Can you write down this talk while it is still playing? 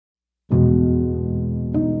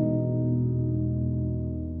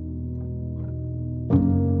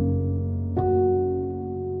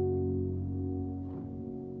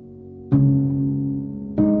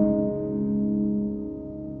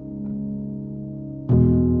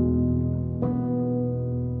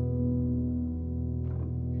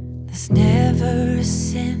never a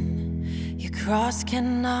sin your cross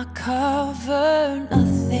cannot cover.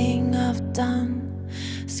 Nothing I've done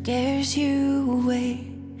scares you away.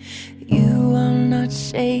 You are not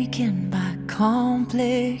shaken by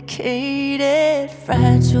complicated,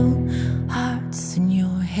 fragile hearts, and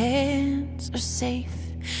your hands are safe.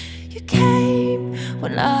 You came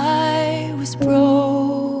when I was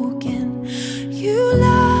broken. You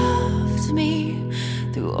loved me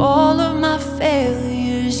through all of my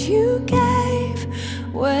failures. You gave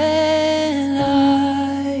when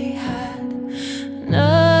I had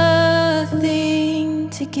nothing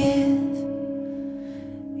to give.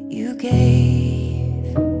 You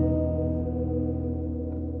gave.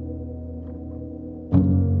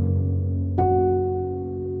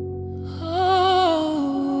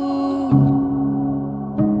 Oh.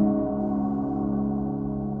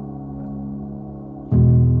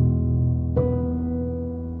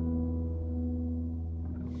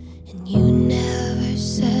 And you never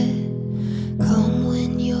said, come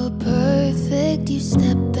when you're perfect. You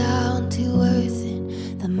stepped down to earth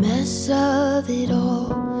in the mess of it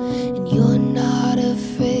all. And you're not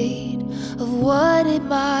afraid of what it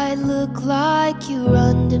might look like. You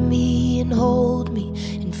run to me and hold me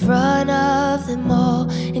in front of them all.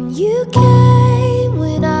 And you came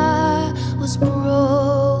when I was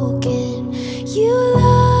broken. You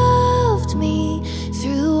loved me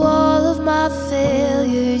through all of my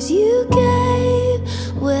failures. You gave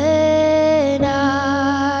when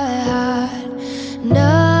I had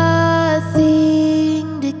nothing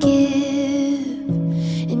to give.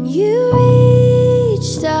 And you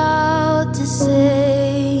reached out to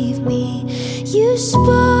save me. You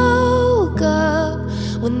spoke up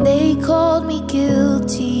when they called me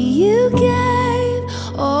guilty. You gave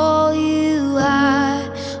all you had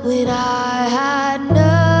when I had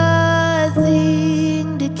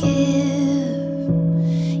nothing to give.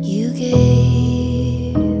 You gave.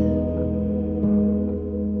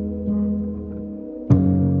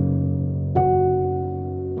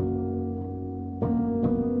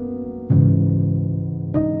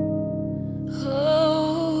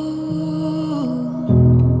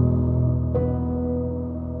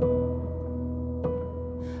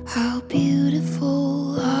 How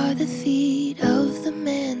beautiful are the feet of the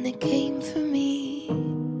man that came for me.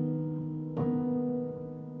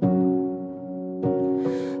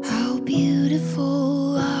 How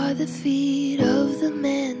beautiful are the feet of the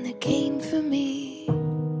man that came for me.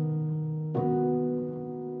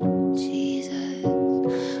 Jesus,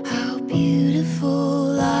 how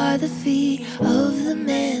beautiful are the feet of the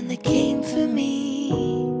man that came for me.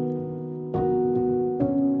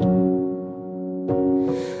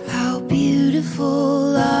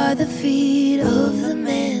 Beautiful are the feet of the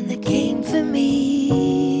man that came for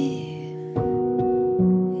me.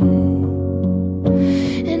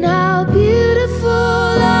 And how beautiful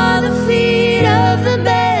are the feet of the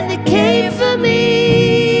man that came for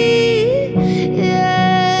me.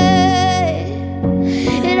 Yeah.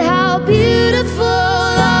 And how beautiful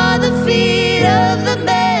are the feet of the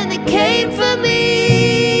man that came for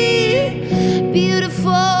me.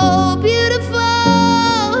 Beautiful, beautiful. And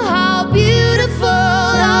how beautiful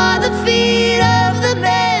are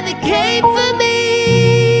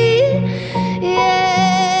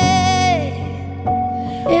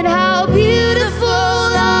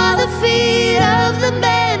the feet of the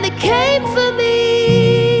man that came for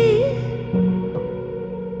me.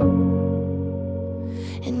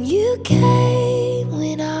 And you came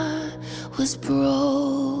when I was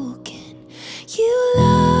broken. You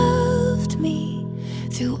loved me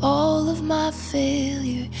through all of my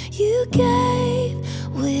failure. You gave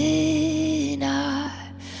when I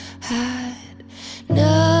had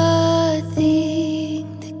nothing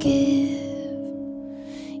to give.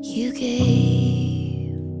 You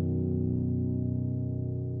gave.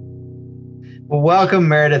 Well, welcome,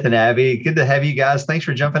 Meredith and Abbie. Good to have you guys. Thanks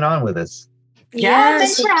for jumping on with us. Yes,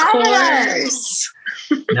 thanks for having us.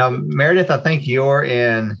 Now, Meredith, I think you're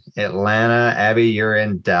in Atlanta. Abbie, you're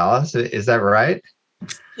in Dallas. Is that right?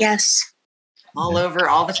 Yes. All over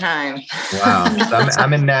all the time. Wow. So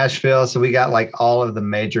I'm in Nashville, so we got like all of the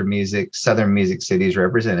major Southern music cities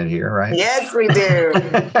represented here, right? Yes, we do.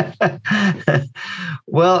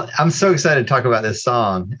 Well, I'm so excited to talk about this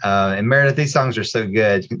song. And Meredith, these songs are so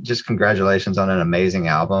good. Just congratulations on an amazing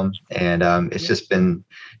album. And it's just been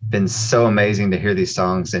so amazing to hear these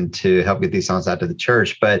songs and to help get these songs out to the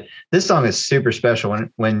church. But this song is super special.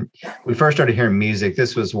 When we first started hearing music,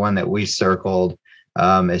 this was one that we circled.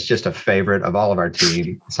 It's just a favorite of all of our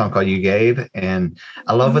team, a song called You Gave. And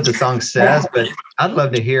I love what the song says, but I'd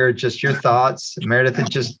love to hear just your thoughts. Meredith,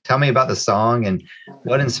 just tell me about the song and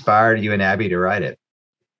what inspired you and Abbie to write it.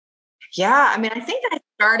 Yeah. I mean, I think I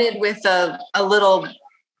started with a little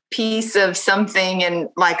piece of something and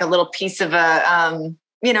like a little piece of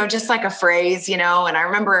just like a phrase, and I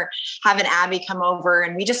remember having Abbie come over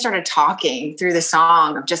and we just started talking through the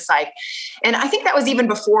song of just like, and I think that was even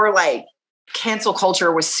before like cancel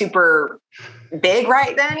culture was super big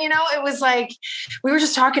right then, it was like, we were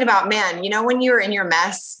just talking about, man, when you're in your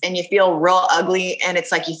mess and you feel real ugly and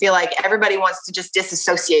it's like, you feel like everybody wants to just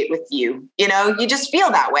disassociate with you, you just feel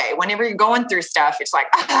that way whenever you're going through stuff. It's like,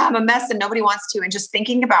 I'm a mess and nobody wants to. And just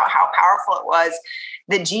thinking about how powerful it was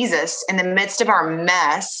that Jesus in the midst of our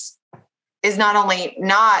mess is not only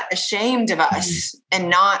not ashamed of us and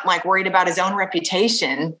not like worried about his own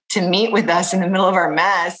reputation to meet with us in the middle of our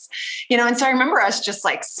mess, and so I remember us just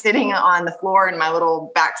like sitting on the floor in my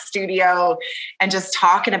little back studio and just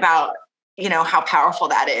talking about, how powerful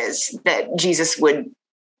that is, that Jesus would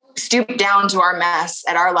stoop down to our mess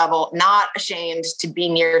at our level, not ashamed to be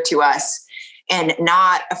near to us and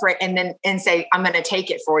not afraid, and say, I'm going to take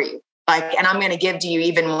it for you. Like, and I'm going to give to you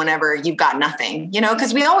even whenever you've got nothing,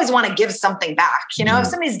 because we always want to give something back. If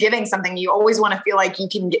somebody's giving something, you always want to feel like you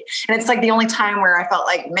can get, and it's like the only time where I felt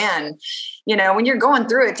like, man, when you're going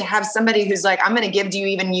through it, to have somebody who's like, I'm going to give to you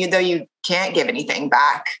even though you can't give anything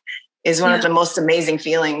back is one of the most amazing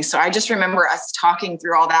feelings. So I just remember us talking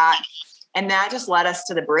through all that. And that just led us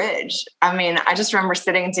to the bridge. I mean, I just remember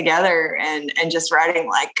sitting together and just writing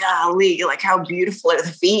like, golly, like how beautiful are the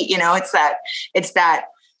feet, it's that,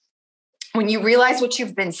 when you realize what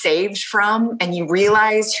you've been saved from and you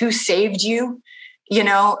realize who saved you,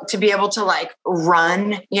 to be able to like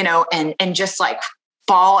run, and just like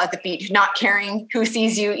fall at the feet, not caring who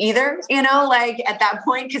sees you either, like at that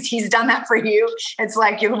point, because he's done that for you. It's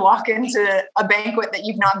like you walk into a banquet that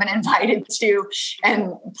you've not been invited to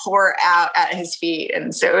and pour out at his feet.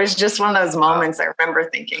 And so it was just one of those moments I remember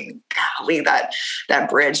thinking, golly, that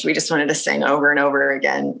bridge, we just wanted to sing over and over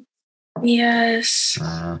again. Yes.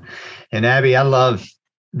 And Abbie, I love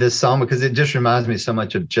this song because it just reminds me so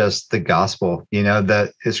much of just the gospel.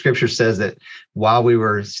 The scripture says that while we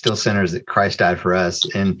were still sinners, that Christ died for us.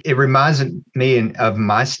 And it reminds me of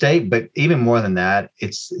my state, but even more than that,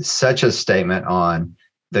 it's such a statement on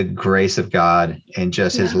the grace of God and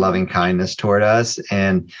just his loving kindness toward us.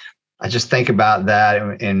 And I just think about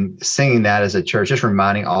that and singing that as a church, just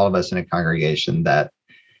reminding all of us in a congregation that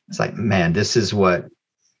it's like, man, this is what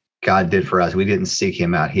God did for us. We didn't seek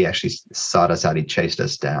him out. He actually sought us out. He chased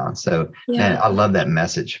us down. So man, I love that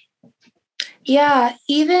message. Yeah.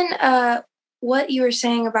 Even what you were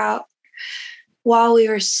saying about while we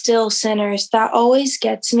were still sinners, that always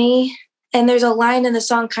gets me. And there's a line in the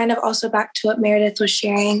song, kind of also back to what Meredith was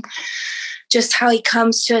sharing, just how he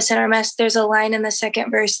comes to us in our mess. There's a line in the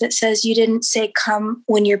second verse that says, you didn't say come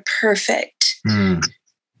when you're perfect.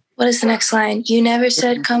 What is the next line? You never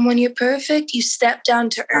said, come when you're perfect. You step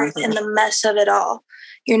down to earth in the mess of it all.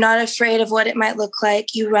 You're not afraid of what it might look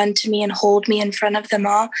like. You run to me and hold me in front of them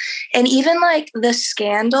all. And even like the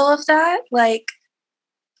scandal of that, like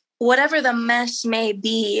whatever the mess may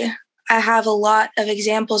be, I have a lot of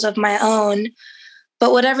examples of my own,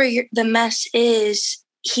 but whatever the mess is,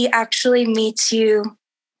 he actually meets you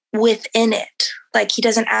within it. Like he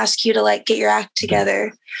doesn't ask you to like get your act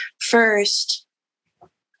together first.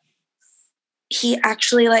 He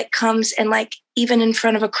actually like comes and like, even in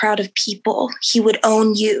front of a crowd of people, he would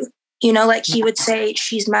own you, like he would say,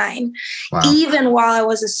 she's mine, even while I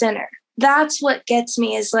was a sinner. That's what gets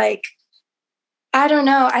me is like, I don't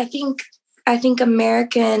know. I think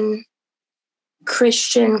American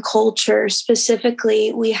Christian culture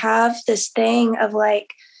specifically, we have this thing of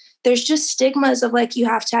like, there's just stigmas of like, you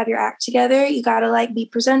have to have your act together. You got to like be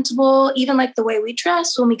presentable, even like the way we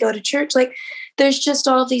dress when we go to church. Like there's just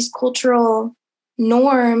all these cultural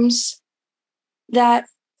norms that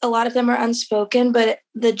a lot of them are unspoken, but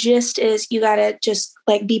the gist is you got to just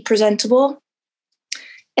like be presentable.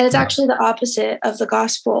 And it's actually the opposite of the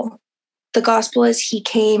gospel. The gospel is he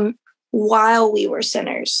came while we were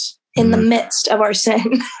sinners in the midst of our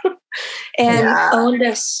sin and owned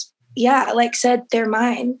us. Yeah. Like said, they're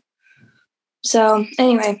mine. So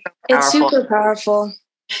anyway, it's super powerful.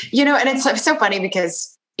 And it's so funny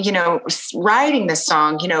because writing this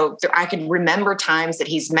song, I could remember times that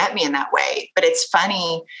he's met me in that way, but it's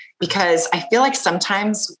funny because I feel like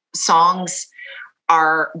sometimes songs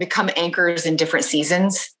become anchors in different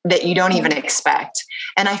seasons that you don't even expect.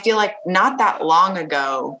 And I feel like not that long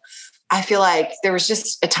ago, I feel like there was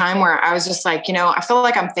just a time where I was just like, I feel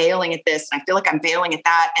like I'm failing at this and I feel like I'm failing at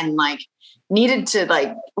that. And like needed to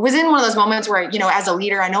like, was in one of those moments where, as a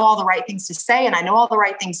leader, I know all the right things to say and I know all the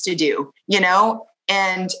right things to do,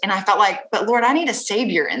 And I felt like, but Lord, I need a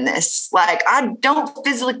savior in this. Like, I don't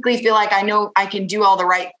physically feel like I know I can do all the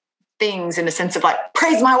right things in the sense of like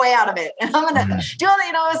praise my way out of it. And I'm going to do all that,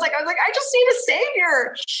 you know, I was like, I just need a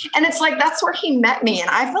savior. And it's like, that's where he met me. And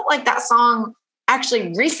I felt like that song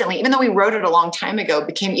actually recently, even though we wrote it a long time ago,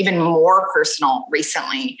 became even more personal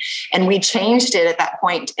recently. And we changed it at that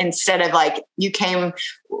point. Instead of like, you came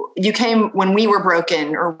when we were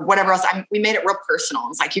broken or whatever else, we made it real personal.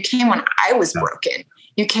 It's like, you came when I was broken.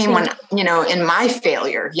 You came when, you know, in my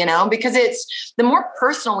failure, you know, because it's the more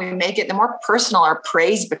personal we make it, the more personal our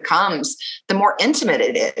praise becomes, the more intimate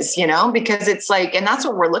it is, you know, because it's like, and that's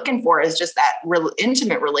what we're looking for, is just that real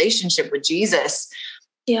intimate relationship with Jesus.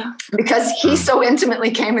 Yeah. Because he so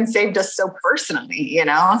intimately came and saved us so personally, you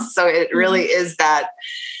know? So it really is that,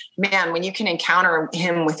 man, when you can encounter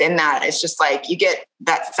him within that, it's just like you get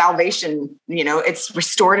that salvation, you know, it's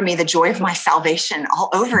restored to me the joy of my salvation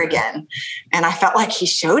all over again. And I felt like he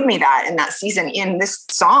showed me that in that season, in this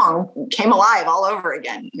song came alive all over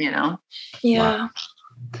again, you know? Yeah.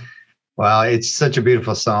 Wow, it's such a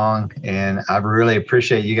beautiful song, and I really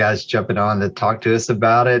appreciate you guys jumping on to talk to us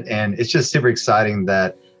about it. And it's just super exciting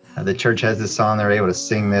that the church has this song. They're able to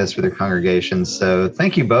sing this for their congregation. So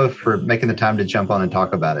thank you both for making the time to jump on and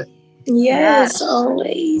talk about it. Yes,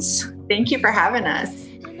 always. Thank you for having us.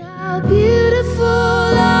 And how beautiful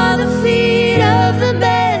are the feet of the